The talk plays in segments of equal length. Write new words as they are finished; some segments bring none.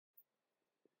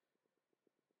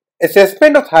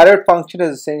Assessment of thyroid function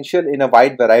is essential in a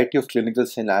wide variety of clinical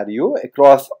scenarios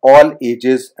across all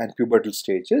ages and pubertal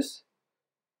stages.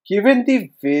 Given the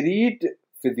varied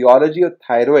physiology of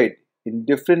thyroid in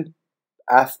different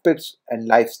aspects and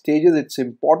life stages, it's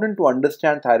important to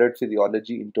understand thyroid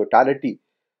physiology in totality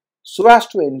so as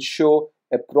to ensure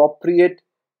appropriate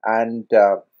and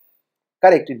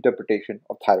correct interpretation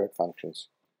of thyroid functions.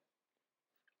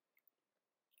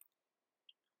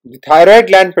 The thyroid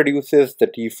gland produces the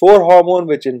T4 hormone,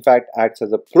 which in fact acts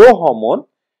as a prohormone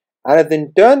and is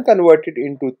in turn converted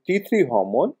into T3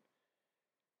 hormone.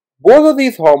 Both of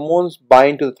these hormones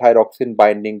bind to the thyroxine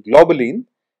binding globulin,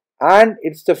 and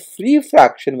it's the free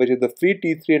fraction, which is the free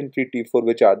T3 and free T4,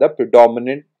 which are the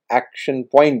predominant action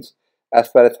points as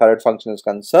far as thyroid function is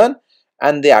concerned,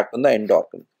 and they act on the end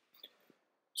organ.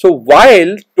 So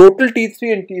while total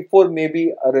T3 and T4 may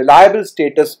be a reliable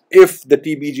status if the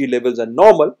TBG levels are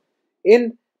normal,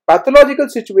 in pathological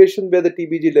situations where the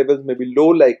TBG levels may be low,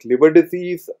 like liver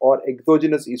disease or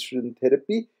exogenous estrogen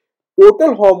therapy,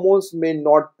 total hormones may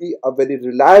not be a very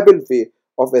reliable way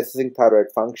of assessing thyroid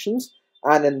functions,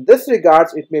 and in this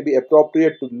regards it may be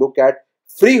appropriate to look at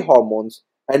free hormones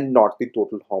and not the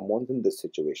total hormones in this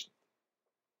situation.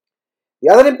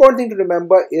 The other important thing to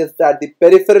remember is that the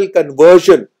peripheral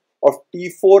conversion of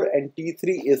T4 and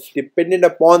T3 is dependent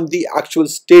upon the actual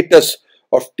status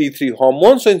of T3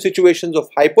 hormones. So in situations of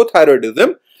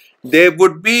hypothyroidism, there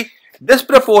would be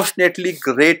disproportionately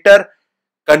greater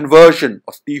conversion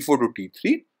of T4 to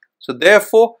T3. So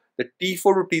therefore, the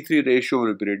T4 to T3 ratio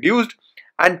will be reduced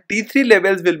and T3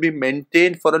 levels will be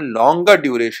maintained for a longer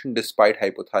duration despite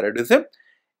hypothyroidism,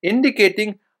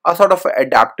 indicating a sort of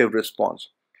adaptive response.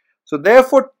 So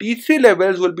therefore, T3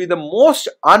 levels will be the most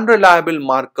unreliable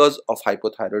markers of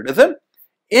hypothyroidism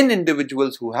in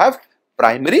individuals who have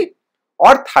primary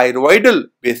or thyroidal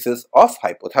basis of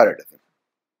hypothyroidism.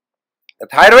 The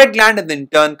thyroid gland is in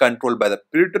turn controlled by the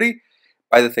pituitary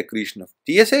by the secretion of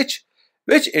TSH,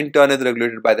 which in turn is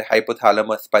regulated by the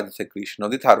hypothalamus by the secretion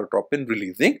of the thyrotropin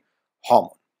releasing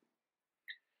hormone.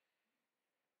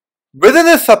 Within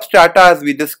this substrata, as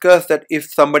we discussed, that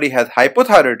if somebody has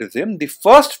hypothyroidism, the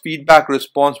first feedback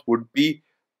response would be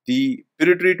the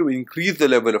pituitary to increase the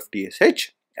level of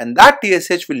TSH, and that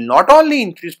TSH will not only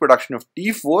increase production of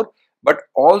T4 but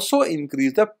also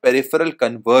increase the peripheral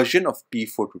conversion of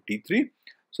T4 to T3.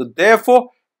 So therefore,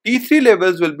 T3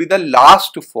 levels will be the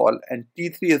last to fall and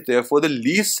T3 is therefore the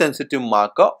least sensitive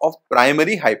marker of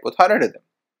primary hypothyroidism.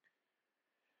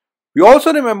 We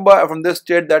also remember from this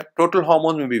state that total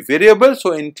hormones may be variable.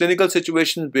 So in clinical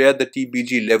situations where the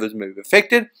TBG levels may be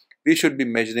affected, we should be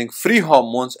measuring free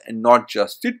hormones and not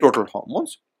just the total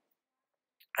hormones.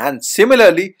 And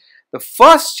similarly, the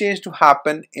first change to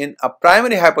happen in a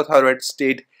primary hypothyroid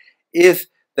state is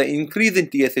the increase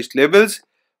in TSH levels,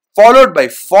 followed by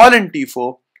fall in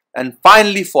T4 and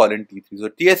finally fall in T3. So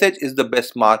TSH is the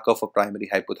best marker for primary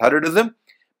hypothyroidism,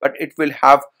 but it will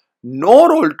have no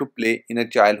role to play in a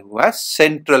child who has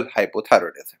central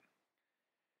hypothyroidism.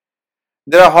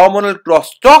 There are hormonal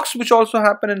crosstalks which also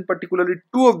happen, and particularly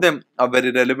two of them are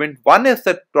very relevant. One is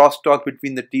the crosstalk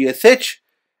between the TSH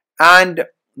and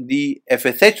the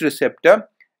FSH receptor,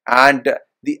 and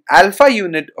the alpha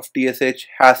unit of TSH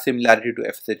has similarity to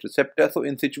FSH receptor. So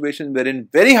in situations wherein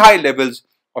very high levels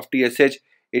of TSH,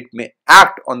 it may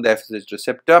act on the FSH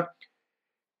receptor,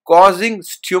 causing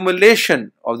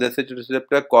stimulation of the FSH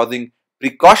receptor, causing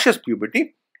precocious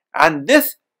puberty, and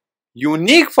this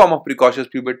unique form of precocious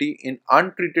puberty in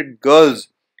untreated girls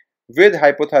with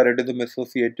hypothyroidism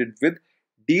associated with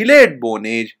delayed bone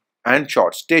age and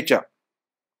short stature.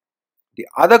 The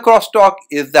other crosstalk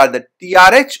is that the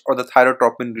TRH, or the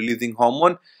thyrotropin releasing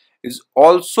hormone, is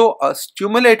also a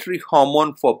stimulatory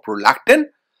hormone for prolactin.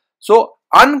 So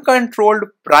uncontrolled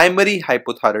primary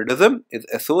hypothyroidism is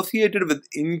associated with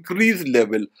increased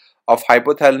level of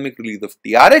hypothalamic release of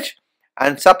TRH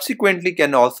and subsequently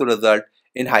can also result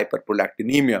in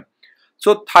hyperprolactinemia.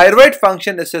 So thyroid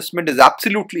function assessment is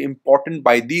absolutely important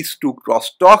by these two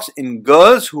crosstalks in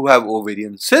girls who have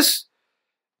ovarian cysts,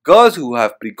 girls who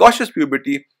have precocious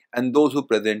puberty, and those who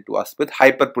present to us with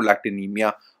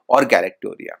hyperprolactinemia or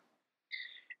galactorrhea.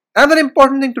 Another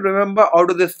important thing to remember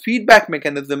out of this feedback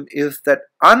mechanism is that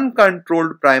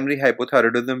uncontrolled primary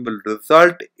hypothyroidism will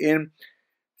result in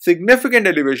significant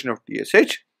elevation of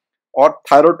TSH or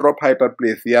thyrotropin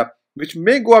hyperplasia, which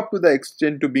may go up to the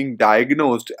extent to being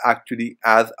diagnosed actually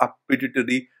as a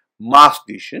pituitary mass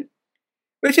lesion,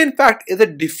 which in fact is a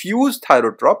diffuse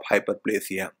thyrotropin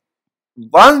hyperplasia.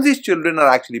 Once these children are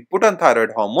actually put on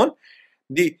thyroid hormone,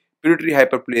 the pituitary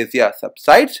hyperplasia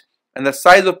subsides and the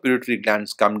size of pituitary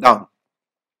glands come down.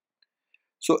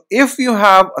 So if you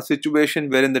have a situation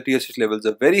wherein the TSH levels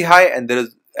are very high and there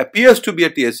appears to be a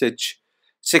TSH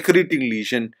secreting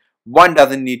lesion, one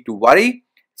doesn't need to worry.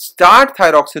 Start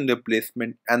thyroxine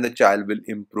replacement and the child will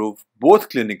improve both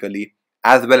clinically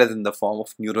as well as in the form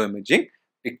of neuroimaging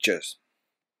pictures.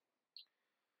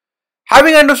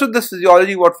 Having understood this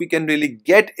physiology, what we can really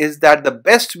get is that the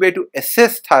best way to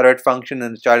assess thyroid function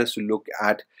in the child is to look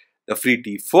at the free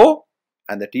T4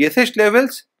 and the TSH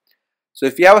levels. So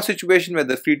if you have a situation where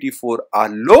the free T4 are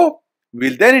low,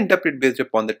 we'll then interpret based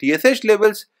upon the TSH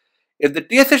levels. If the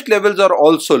TSH levels are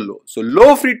also low, so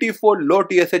low free T4, low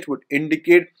TSH would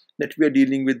indicate that we are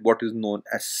dealing with what is known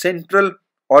as central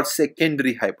or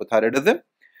secondary hypothyroidism.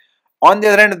 On the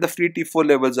other hand, if the free T4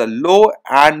 levels are low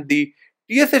and the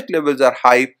TSH levels are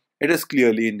high, it is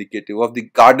clearly indicative of the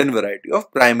garden variety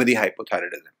of primary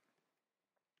hypothyroidism.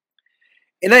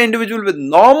 In an individual with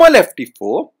normal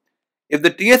FT4, if the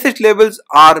TSH levels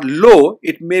are low,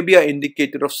 it may be an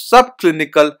indicator of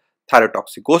subclinical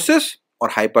thyrotoxicosis or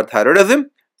hyperthyroidism,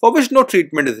 for which no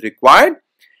treatment is required.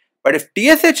 But if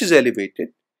TSH is elevated,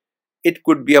 it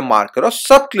could be a marker of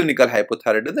subclinical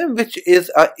hypothyroidism, which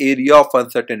is an area of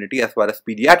uncertainty as far as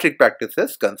pediatric practice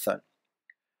is concerned.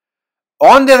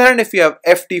 On the other hand, if you have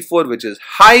FT4 which is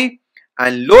high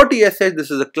and low TSH, this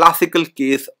is a classical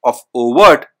case of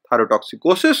overt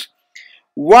thyrotoxicosis,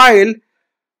 while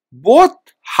both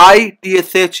high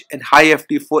TSH and high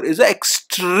FT4 is an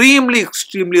extremely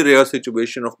rare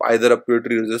situation of either a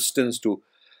pituitary resistance to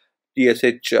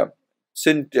TSH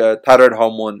thyroid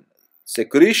hormone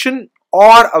secretion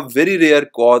or a very rare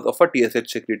cause of a TSH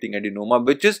secreting adenoma,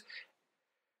 which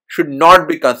should not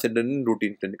be considered in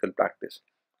routine clinical practice.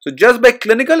 So just by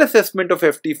clinical assessment of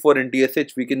FT4 and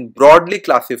TSH, we can broadly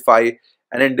classify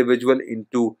an individual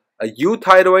into a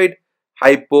euthyroid,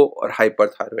 hypo or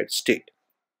hyperthyroid state.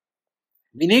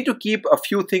 We need to keep a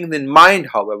few things in mind,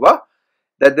 however,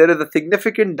 that there is a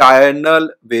significant diurnal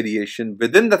variation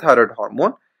within the thyroid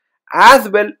hormone as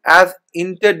well as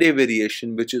interday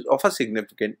variation, which is of a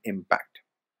significant impact.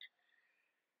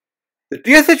 The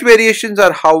TSH variations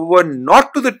are, however,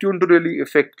 not to the tune to really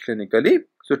affect clinically.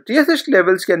 So TSH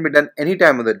levels can be done any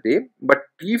time of the day, but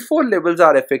T4 levels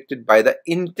are affected by the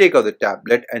intake of the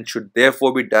tablet and should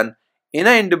therefore be done in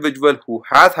an individual who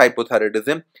has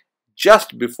hypothyroidism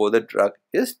just before the drug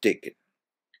is taken.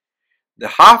 The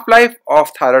half-life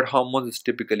of thyroid hormones is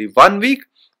typically 1 week,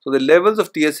 so the levels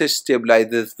of TSH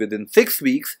stabilizes within 6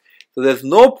 weeks. So there's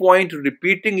no point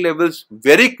repeating levels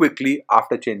very quickly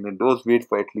after changing dose. Wait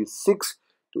for at least 6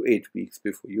 to 8 weeks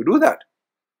before you do that.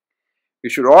 You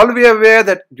should all be aware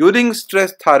that during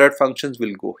stress, thyroid functions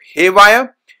will go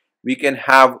haywire. We can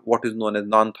have what is known as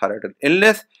non-thyroidal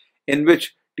illness, in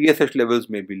which TSH levels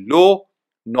may be low,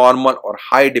 normal or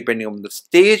high depending on the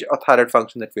stage of thyroid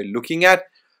function that we're looking at.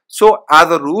 So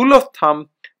as a rule of thumb,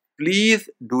 please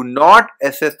do not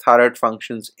assess thyroid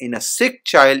functions in a sick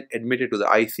child admitted to the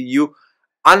ICU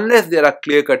unless there are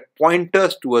clear-cut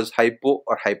pointers towards hypo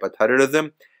or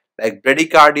hyperthyroidism like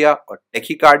bradycardia or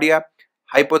tachycardia,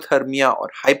 hypothermia or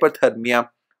hyperthermia,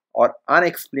 or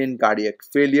unexplained cardiac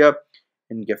failure,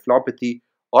 encephalopathy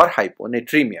or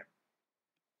hyponatremia.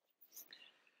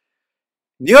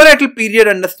 Neonatal period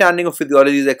understanding of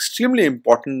physiology is extremely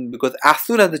important because as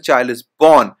soon as the child is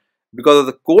born, because of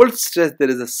the cold stress, there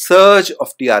is a surge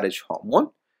of TRH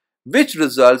hormone, which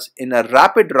results in a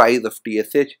rapid rise of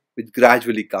TSH, which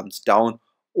gradually comes down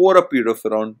over a period of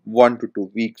around 1 to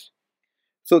 2 weeks.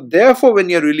 So therefore, when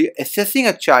you're really assessing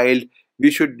a child,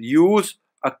 we should use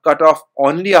a cutoff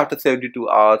only after 72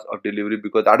 hours of delivery,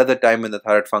 because that is the time when the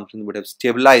thyroid function would have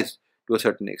stabilized to a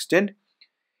certain extent.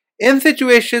 In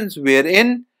situations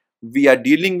wherein we are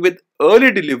dealing with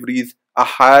early deliveries, a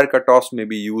higher cutoffs may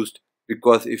be used,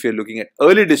 because if you're looking at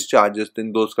early discharges,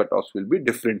 then those cutoffs will be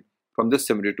different from the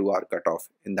 72-hour cutoff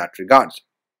in that regards.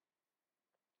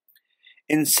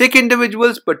 In sick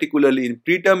individuals, particularly in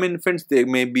preterm infants, there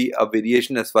may be a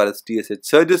variation as far as TSH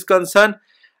surge is concerned,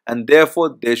 and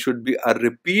therefore there should be a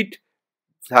repeat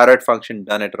thyroid function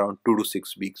done at around 2 to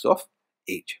 6 weeks of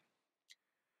age.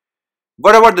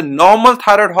 What about the normal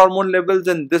thyroid hormone levels?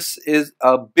 And this is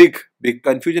a big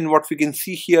confusion. What we can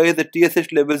see here is the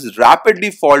TSH levels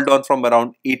rapidly fall down from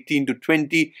around 18 to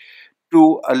 20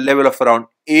 to a level of around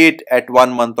 8 at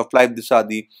 1 month of life. These are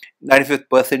the 95th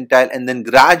percentile, and then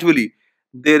gradually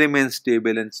they remain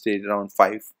stable and stay around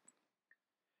 5.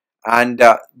 And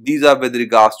these are with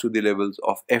regards to the levels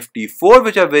of FT4,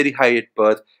 which are very high at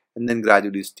birth and then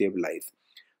gradually stabilize.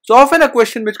 So often a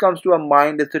question which comes to our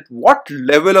mind is that what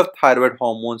level of thyroid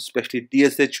hormones, especially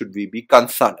TSH, should we be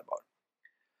concerned about?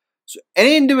 So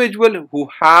any individual who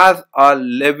has a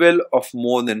level of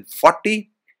more than 40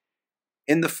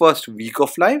 in the first week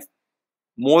of life,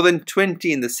 more than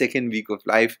 20 in the second week of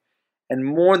life, and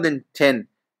more than 10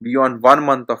 beyond 1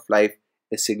 month of life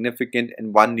is significant,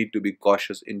 and one need to be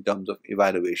cautious in terms of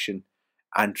evaluation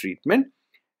and treatment.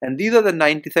 And these are the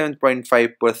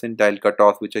 97.5 percentile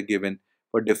cutoffs which are given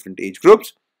for different age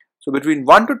groups. So between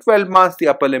 1 to 12 months, the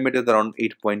upper limit is around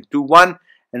 8.21,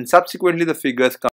 and subsequently the figures come